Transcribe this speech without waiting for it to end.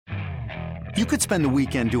You could spend the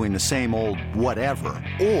weekend doing the same old whatever,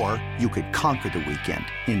 or you could conquer the weekend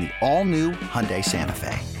in the all-new Hyundai Santa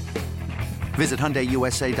Fe. Visit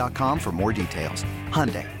HyundaiUSA.com for more details.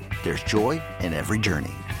 Hyundai, there's joy in every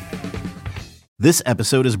journey. This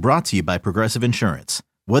episode is brought to you by Progressive Insurance.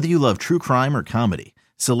 Whether you love true crime or comedy,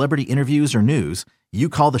 celebrity interviews or news, you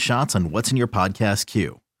call the shots on what's in your podcast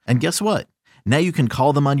queue. And guess what? Now you can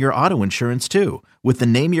call them on your auto insurance too with the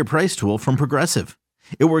Name Your Price tool from Progressive.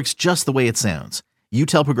 It works just the way it sounds. You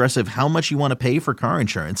tell Progressive how much you want to pay for car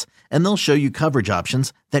insurance, and they'll show you coverage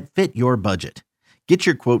options that fit your budget. Get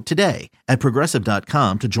your quote today at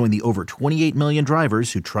Progressive.com to join the over 28 million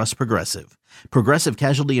drivers who trust Progressive. Progressive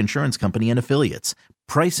Casualty Insurance Company and Affiliates.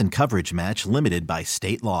 Price and coverage match limited by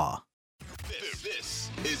state law. This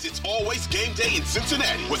is It's Always Game Day in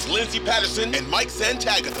Cincinnati with Lindsey Patterson and Mike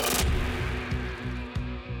Santagata.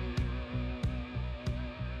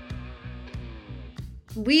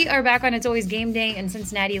 We are back on It's Always Game Day in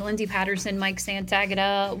Cincinnati. Lindsey Patterson, Mike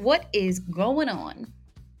Santagata. What is going on?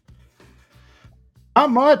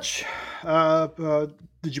 Not much.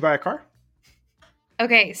 Did you buy a car?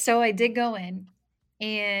 Okay, so I did go in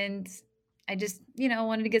and I just,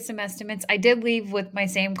 wanted to get some estimates. I did leave with my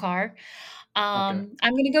same car. Okay. I'm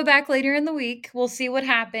going to go back later in the week. We'll see what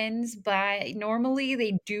happens. But normally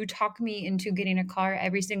they do talk me into getting a car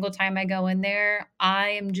every single time I go in there. I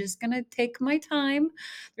am just going to take my time.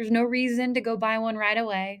 There's no reason to go buy one right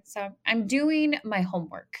away. So I'm doing my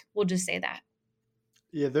homework. We'll just say that.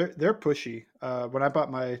 Yeah, they're pushy. When I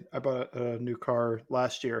bought a new car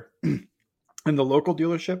last year, and the local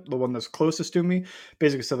dealership, the one that's closest to me,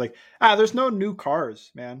 basically said like, there's no new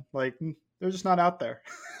cars, man. Like they're just not out there.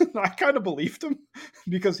 I kind of believed him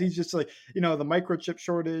because he's just like, the microchip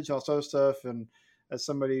shortage, all sort of stuff. And as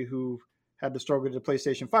somebody who had to struggle with the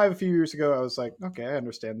PlayStation 5 a few years ago, I was like, okay, I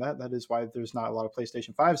understand that. That is why there's not a lot of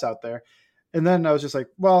PlayStation 5s out there. And then I was just like,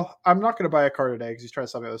 well, I'm not going to buy a car today because he's trying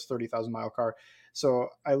to sell me this 30,000 mile car. So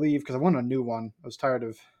I leave because I want a new one. I was tired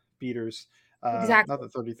of beaters. Exactly. Not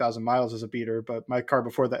that 30,000 miles is a beater, but my car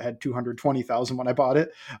before that had 220,000 when I bought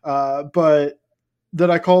it. But then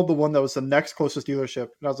I called the one that was the next closest dealership.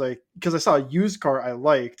 And I was like, because I saw a used car I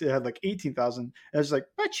liked. It had like 18,000. And I was like,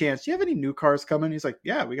 by chance, do you have any new cars coming? He's like,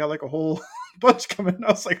 yeah, we got like a whole bunch coming. And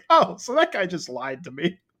I was like, oh, so that guy just lied to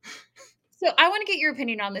me. So I want to get your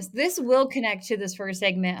opinion on this. This will connect to this first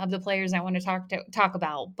segment of the players I want to talk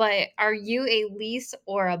about. But are you a lease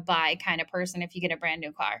or a buy kind of person if you get a brand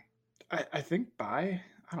new car? I think buy.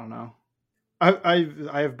 I don't know.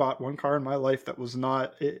 I have bought one car in my life that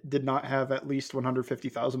it did not have at least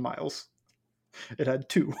 150,000 miles. It had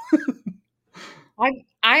 2.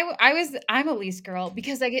 I'm a lease girl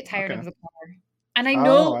because I get tired of the car. And I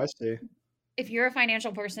know I see. If you're a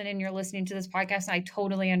financial person and you're listening to this podcast, I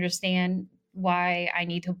totally understand why I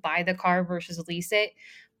need to buy the car versus lease it.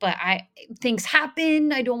 But things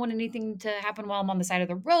happen. I don't want anything to happen while I'm on the side of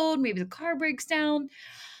the road. Maybe the car breaks down.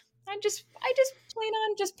 I just plan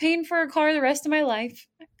on just paying for a car the rest of my life.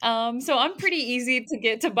 So I'm pretty easy to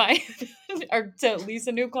get to buy or to lease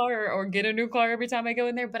a new car or get a new car every time I go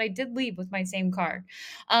in there. But I did leave with my same car,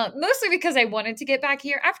 mostly because I wanted to get back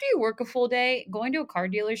here. After you work a full day, going to a car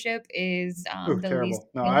dealership is the terrible. least.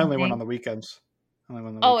 No, I only went on the weekends.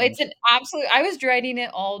 It's an absolute. I was dreading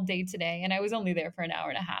it all day today, and I was only there for an hour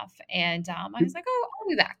and a half. And I was like, oh, I'll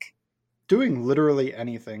be back. Doing literally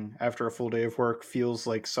anything after a full day of work feels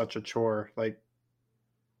like such a chore. Like,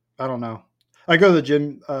 I don't know. I go to the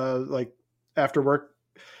gym like after work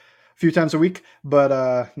a few times a week,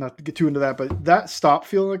 but not to get too into that. But that stopped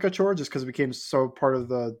feeling like a chore just because it became so part of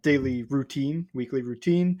the daily routine, weekly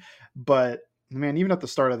routine. But man, even at the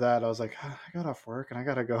start of that, I was like, I got off work and I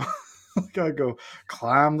gotta go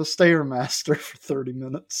climb the Stairmaster for 30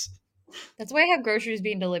 minutes. That's why I have groceries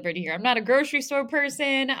being delivered here. I'm not a grocery store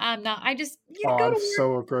person. I'm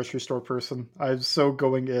so a grocery store person. I'm so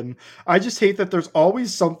going in. I just hate that there's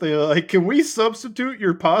always something like, can we substitute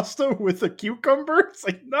your pasta with a cucumber? It's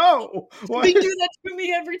like, no. Why? They do that to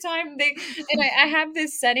me every time. I have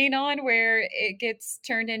this setting on where it gets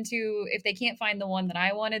turned into, if they can't find the one that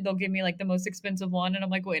I wanted, they'll give me like the most expensive one. And I'm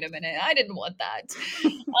like, wait a minute, I didn't want that.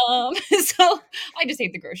 So I just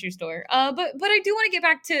hate the grocery store. But I do want to get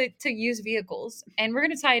back to used vehicles, and we're going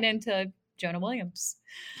to tie it into Jonah Williams.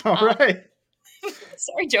 All right.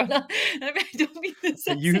 Sorry, Jonah. I don't mean this.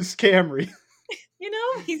 Used Camry.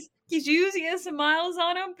 He's shoes. He has some miles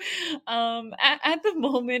on him. At the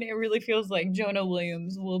moment, it really feels like Jonah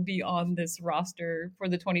Williams will be on this roster for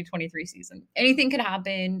the 2023 season. Anything could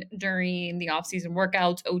happen during the offseason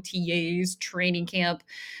workouts, OTAs, training camp.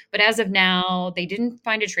 But as of now, they didn't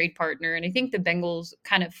find a trade partner. And I think the Bengals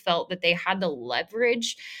kind of felt that they had the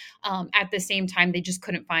leverage. At the same time, they just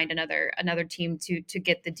couldn't find another team to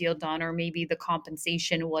get the deal done, or maybe the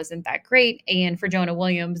compensation wasn't that great. And for Jonah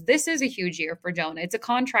Williams, this is a huge year for Jonah. It's a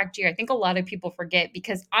contract year. I think a lot of people forget,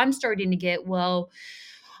 because I'm starting to get,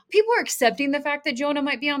 people are accepting the fact that Jonah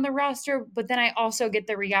might be on the roster, but then I also get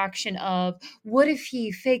the reaction of, what if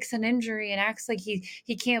he fakes an injury and acts like he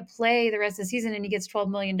can't play the rest of the season and he gets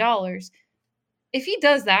 $12 million? If he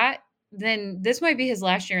does that, then this might be his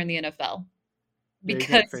last year in the NFL. Because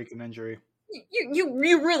Because fake an injury.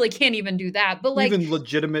 you really can't even do that. But like, Even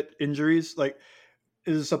legitimate injuries, like,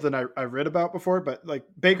 this is something I read about before, but like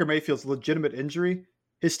Baker Mayfield's legitimate injury,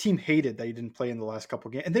 his team hated that he didn't play in the last couple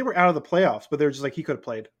of games, and they were out of the playoffs, but they were just like, he could have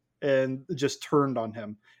played, and just turned on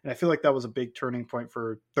him. And I feel like that was a big turning point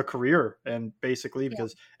for the career, and basically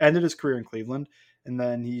because ended his career in Cleveland, and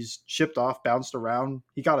then he's shipped off, bounced around.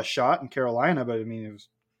 He got a shot in Carolina, but I mean, it was,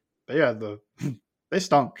 they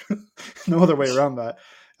stunk. No other way around that.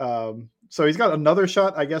 So he's got another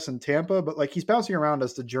shot, I guess, in Tampa, but like, he's bouncing around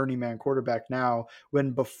as the journeyman quarterback now,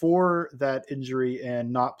 when before that injury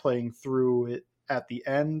and not playing through it at the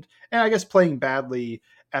end, and I guess playing badly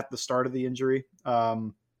at the start of the injury,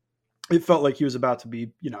 it felt like he was about to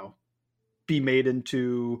be made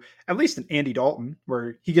into at least an Andy Dalton,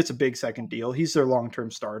 where he gets a big second deal. He's their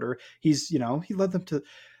long-term starter. He led them to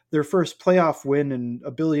their first playoff win in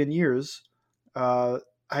a billion years.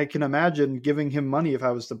 I can imagine giving him money if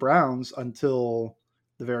I was the Browns, until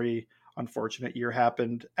the very unfortunate year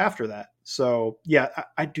happened after that. So yeah,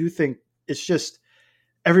 I do think it's just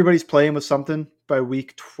everybody's playing with something by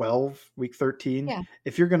week 12, week 13. Yeah.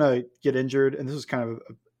 If you're going to get injured, and this is kind of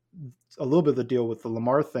a little bit of the deal with the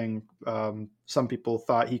Lamar thing. Some people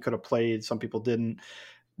thought he could have played. Some people didn't.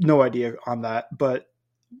 No idea on that. But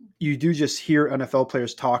you do just hear NFL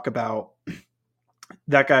players talk about,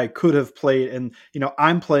 that guy could have played, and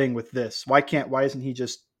I'm playing with this. Why isn't he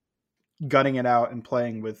just gutting it out and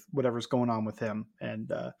playing with whatever's going on with him? And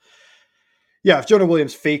if Jonah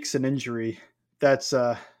Williams fakes an injury, that's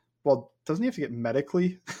doesn't he have to get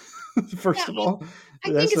medically? First of all,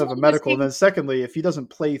 he has to have a medical. And then secondly, if he doesn't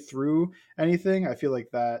play through anything, I feel like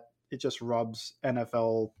that it just rubs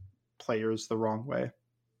NFL players the wrong way.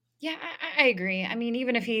 Yeah, I agree. I mean,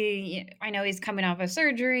 even if I know he's coming off of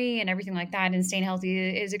surgery and everything like that, and staying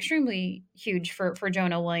healthy is extremely huge for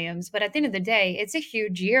Jonah Williams. But at the end of the day, it's a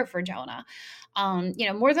huge year for Jonah.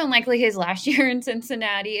 More than likely his last year in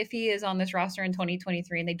Cincinnati, if he is on this roster in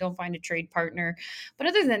 2023 and they don't find a trade partner. But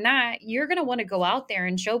other than that, you're going to want to go out there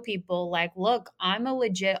and show people, like, look, I'm a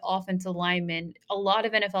legit offensive lineman. A lot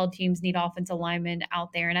of NFL teams need offensive linemen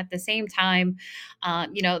out there. And at the same time,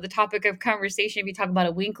 the topic of conversation, if you talk about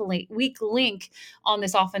a weak link on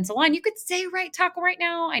this offensive line, you could say right tackle right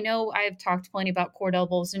now. I know I've talked plenty about Cordell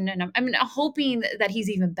Bolson, and I'm hoping that he's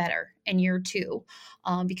even better in year 2,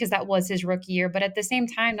 because that was his rookie year. But at the same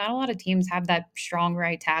time, not a lot of teams have that strong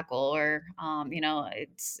right tackle, or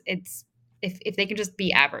it's if they can just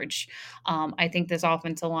be average, I think this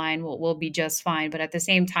offensive line will be just fine. But at the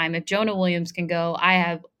same time, if Jonah Williams can go, I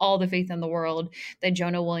have all the faith in the world that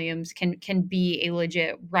Jonah Williams can be a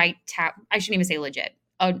legit right tackle. I shouldn't even say legit,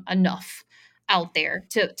 enough out there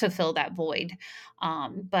to fill that void.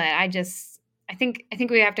 But I think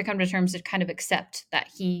we have to come to terms to kind of accept that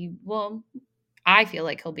I feel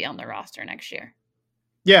like he'll be on the roster next year.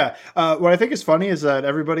 Yeah. What I think is funny is that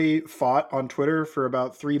everybody fought on Twitter for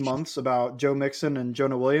about 3 months about Joe Mixon and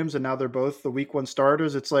Jonah Williams, and now they're both the week 1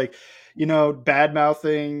 starters. It's like, bad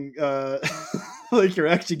mouthing, like you're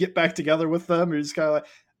actually get back together with them. You're just kind of like,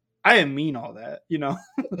 I didn't mean all that, We're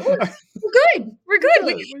good. We're good.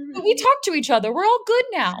 We talk to each other. We're all good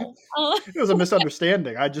now. It was a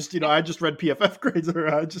misunderstanding. I just read PFF grades,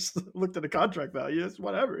 or I just looked at the contract value. It's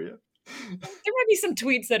whatever. Yeah. There might be some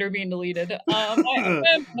tweets that are being deleted. I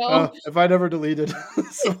don't know. If I never deleted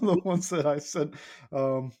some of the ones that I sent,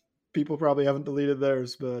 people probably haven't deleted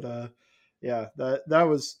theirs. But that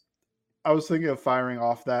was, I was thinking of firing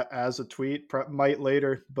off that as a tweet, might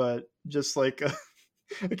later, but just like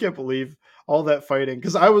I can't believe all that fighting,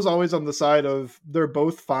 because I was always on the side of they're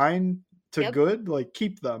both fine to good, like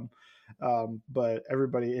keep them. But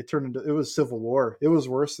everybody, it was civil war. It was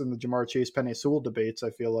worse than the Jamar Chase Penei Sewell debates, I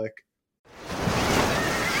feel like.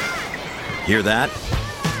 Hear that?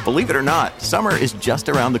 Believe it or not, summer is just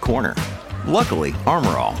around the corner. Luckily,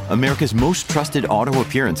 Armor All, America's most trusted auto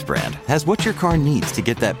appearance brand, has what your car needs to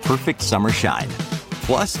get that perfect summer shine.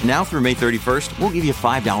 Plus, now through May 31st, we'll give you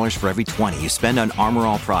 $5 for every $20 you spend on Armor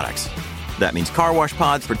All products. That means car wash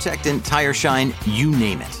pods, protectant, tire shine, you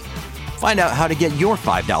name it. Find out how to get your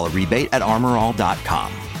 $5 rebate at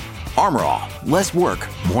armorall.com. Armor All, less work,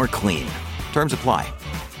 more clean. Terms apply.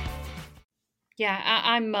 Yeah,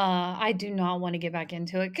 I do not want to get back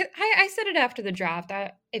into it. 'Cause I said it after the draft.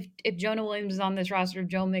 If Jonah Williams is on this roster, if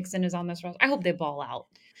Joe Mixon is on this roster, I hope they ball out.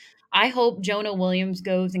 I hope Jonah Williams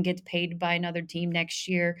goes and gets paid by another team next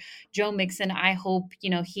year. Joe Mixon, I hope,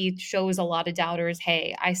 he shows a lot of doubters,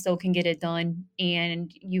 hey, I still can get it done.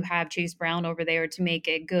 And you have Chase Brown over there to make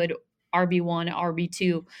a good RB1,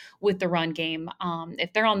 RB2 with the run game.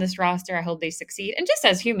 If they're on this roster, I hope they succeed. And just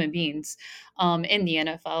as human beings in the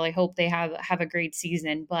NFL, I hope they have a great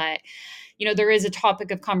season. But, there is a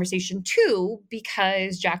topic of conversation too,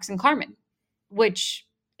 because Jackson Carman, which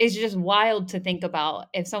is just wild to think about.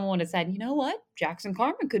 If someone had said, you know what, Jackson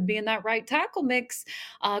Carman could be in that right tackle mix,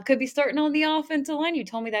 could be starting on the offensive line. You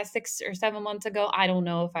told me that 6 or 7 months ago. I don't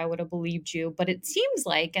know if I would have believed you, but it seems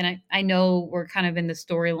like, and I know we're kind of in the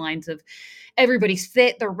storylines of everybody's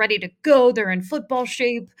fit, they're ready to go, they're in football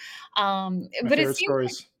shape. My But it favorite seems like,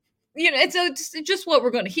 stories. it's just what we're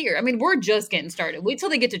going to hear. I mean, we're just getting started. Wait till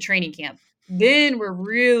they get to training camp. Then we're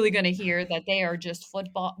really going to hear that they are just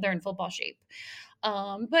they're in football shape.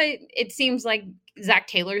 But it seems like Zach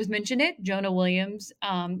Taylor's mentioned it. Jonah Williams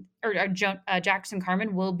Jackson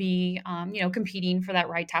Carman will be, competing for that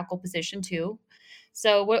right tackle position too.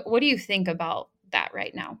 So what do you think about that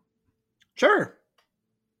right now? Sure.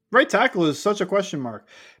 Right tackle is such a question mark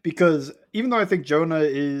because even though I think Jonah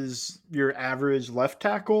is your average left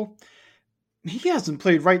tackle, he hasn't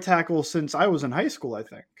played right tackle since I was in high school, I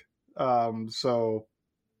think. So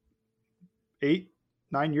 8,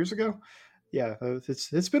 9 years ago. Yeah,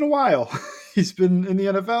 it's been a while. He's been in the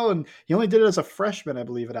NFL, and he only did it as a freshman, I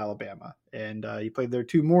believe, at Alabama, and he played there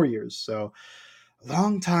 2 more years. So a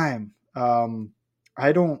long time.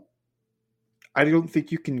 I don't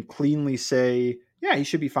think you can cleanly say, yeah, he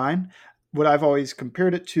should be fine. What I've always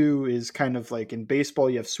compared it to is kind of like in baseball,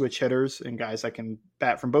 you have switch hitters and guys that can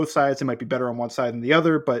bat from both sides. They might be better on one side than the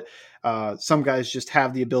other, but some guys just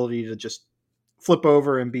have the ability to just flip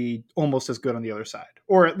over and be almost as good on the other side,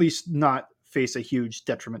 or at least not face a huge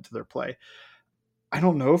detriment to their play. I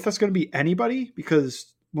don't know if that's going to be anybody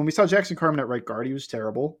because when we saw Jackson Carman at right guard, he was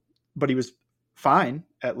terrible, but he was fine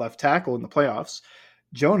at left tackle in the playoffs.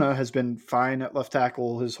 Jonah has been fine at left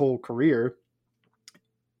tackle his whole career.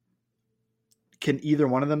 Can either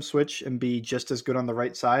one of them switch and be just as good on the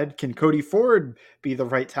right side? Can Cody Ford be the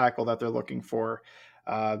right tackle that they're looking for?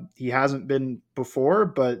 He hasn't been before,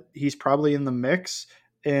 but he's probably in the mix.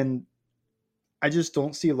 And I just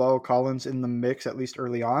don't see Lyle Collins in the mix, at least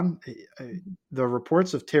early on. The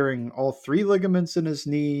reports of tearing all 3 ligaments in his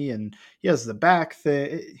knee, and he has the back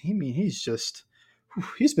thing.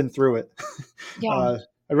 He's been through it. Yeah.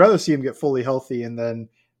 I'd rather see him get fully healthy, and then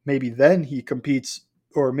he competes,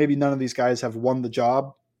 or maybe none of these guys have won the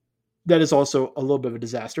job. That is also a little bit of a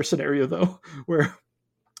disaster scenario, though, where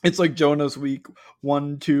it's like Jonah's week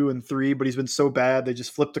 1, 2, and 3, but he's been so bad they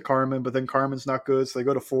just flip to Carman, but then Carman's not good, so they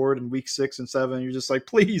go to Ford in week 6 and 7. You're just like,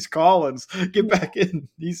 please, Collins, get back in.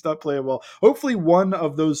 He's not playing well. Hopefully one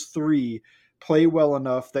of those 3 play well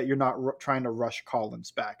enough that you're not trying to rush Collins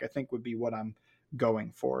back, I think would be what I'm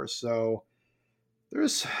going for. So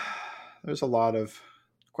there's a lot of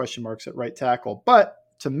question marks at right tackle, but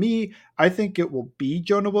to me, I think it will be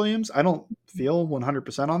Jonah Williams. I don't feel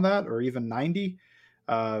 100% on that, or even 90.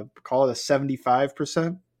 Call it a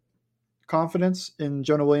 75% confidence in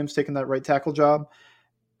Jonah Williams taking that right tackle job.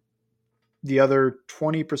 The other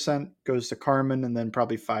 20% goes to Carman, and then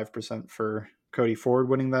probably 5% for Cody Ford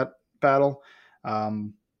winning that battle. I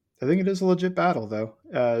think it is a legit battle, though.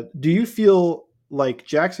 Do you feel like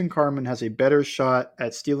Jackson Carman has a better shot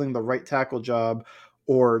at stealing the right tackle job,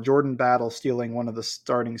 or Jordan Battle stealing one of the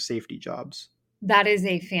starting safety jobs? That is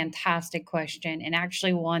a fantastic question, and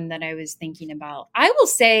actually one that I was thinking about. I will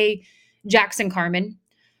say Jackson Carman,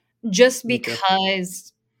 just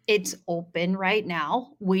because it's open right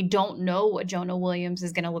now. We don't know what Jonah Williams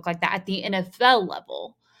is going to look like that at the NFL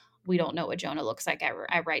level. We don't know what Jonah looks like at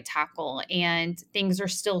right tackle, and things are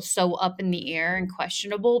still so up in the air and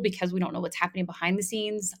questionable because we don't know what's happening behind the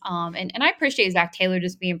scenes. And I appreciate Zach Taylor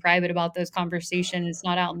just being private about those conversations. It's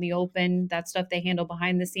not out in the open. That stuff they handle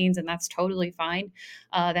behind the scenes, and that's totally fine.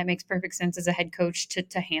 That makes perfect sense as a head coach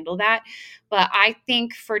to handle that. But I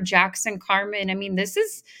think for Jackson Carman, I mean, this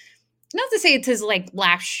is not to say it's his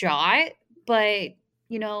last shot, but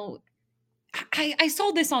I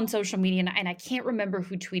saw this on social media and I can't remember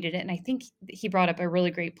who tweeted it. And I think he brought up a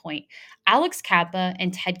really great point. Alex Kappa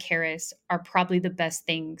and Ted Karras are probably the best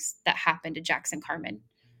things that happened to Jackson Carman.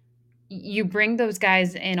 You bring those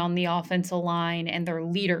guys in on the offensive line and they're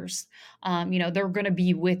leaders. They're going to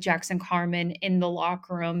be with Jackson Carman in the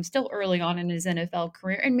locker room still early on in his NFL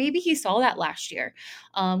career. And maybe he saw that last year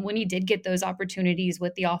when he did get those opportunities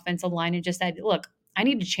with the offensive line and just said, look, I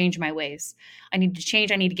need to change my ways. I need to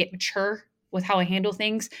change. I need to get mature with how I handle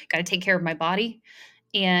things. Got to take care of my body.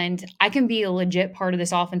 And I can be a legit part of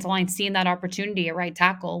this offensive line, seeing that opportunity at right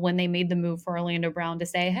tackle when they made the move for Orlando Brown to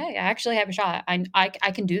say, hey, I actually have a shot.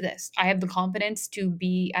 I can do this. I have the confidence to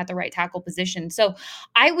be at the right tackle position. So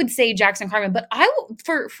I would say Jackson Carman, but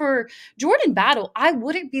for Jordan Battle, I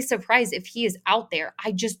wouldn't be surprised if he is out there.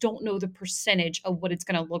 I just don't know the percentage of what it's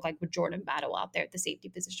going to look like with Jordan Battle out there at the safety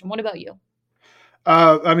position. What about you?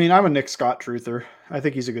 I'm a Nick Scott truther. I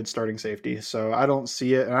think he's a good starting safety, so I don't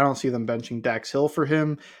see it, and I don't see them benching Dax Hill for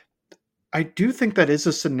him. I do think that is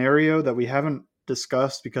a scenario that we haven't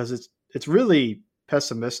discussed because it's really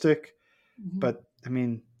pessimistic. Mm-hmm. But I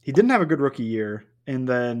mean, he didn't have a good rookie year, and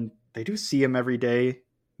then they do see him every day.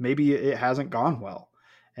 Maybe it hasn't gone well,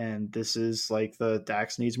 and this is like the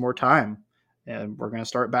Dax needs more time, and we're going to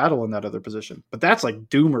start Battle in that other position. But that's like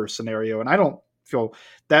Doomer scenario, and I don't feel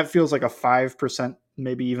that feels like a 5%,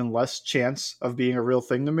 maybe even less chance of being a real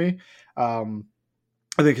thing to me. I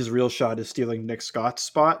think his real shot is stealing Nick Scott's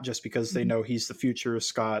spot just because they know he's the future.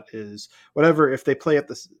 Scott is whatever. If they play at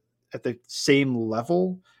the same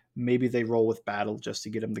level, maybe they roll with Battle just to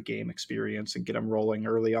get him the game experience and get him rolling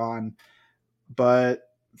early on. But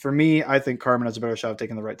for me, I think Carman has a better shot of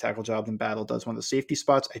taking the right tackle job than Battle does one of the safety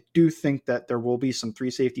spots. I do think that there will be some 3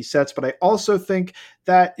 safety sets, but I also think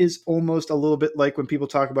that is almost a little bit like when people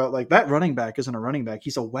talk about like that running back isn't a running back.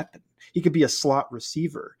 He's a weapon. He could be a slot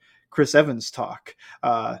receiver. Chris Evans talk.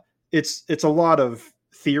 It's a lot of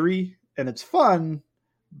theory and it's fun,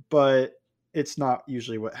 but it's not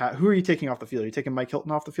usually who are you taking off the field? Are you taking Mike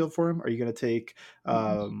Hilton off the field for him? Are you going to take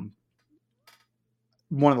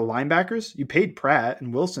one of the linebackers? You paid Pratt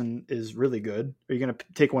and Wilson is really good. Are you going to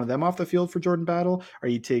take one of them off the field for Jordan Battle? Are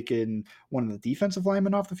you taking one of the defensive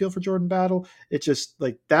linemen off the field for Jordan Battle? It's just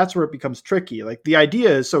like, that's where it becomes tricky. Like the idea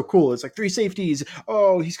is so cool. It's like 3 safeties.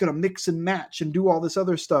 Oh, he's going to mix and match and do all this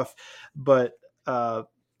other stuff. But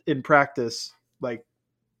in practice, like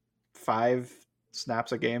 5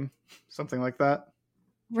 snaps a game, something like that.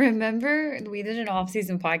 Remember, we did an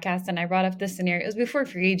off-season podcast and I brought up this scenario. It was before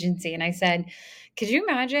free agency. And I said, could you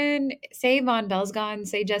imagine, say Von Bell's gone,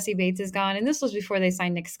 say Jesse Bates is gone. And this was before they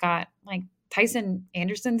signed Nick Scott. Like Tyson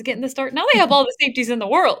Anderson's getting the start. Now they have all the safeties in the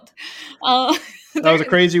world. That was a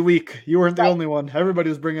crazy week. You weren't the only one. Everybody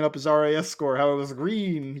was bringing up his RAS score, how it was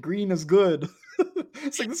green. Green is good.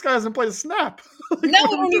 It's like, this guy hasn't played a snap. Like, no, I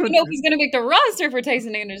don't even know if he's going to make the roster for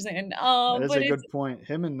Tyson Anderson. That is a good point.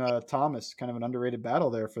 Him and Thomas, kind of an underrated battle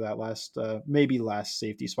there for that last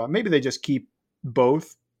safety spot. Maybe they just keep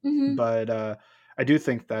both, but I do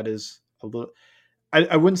think that is a little.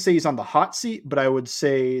 I wouldn't say he's on the hot seat, but I would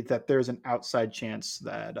say that there's an outside chance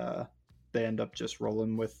that they end up just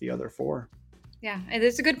rolling with the other 4. Yeah,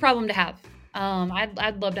 it's a good problem to have.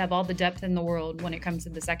 I'd love to have all the depth in the world when it comes to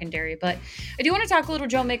the secondary, but I do want to talk a little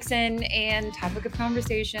Joe Mixon and topic of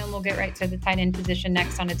conversation. We'll get right to the tight end position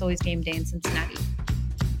next on It's Always Game Day in Cincinnati.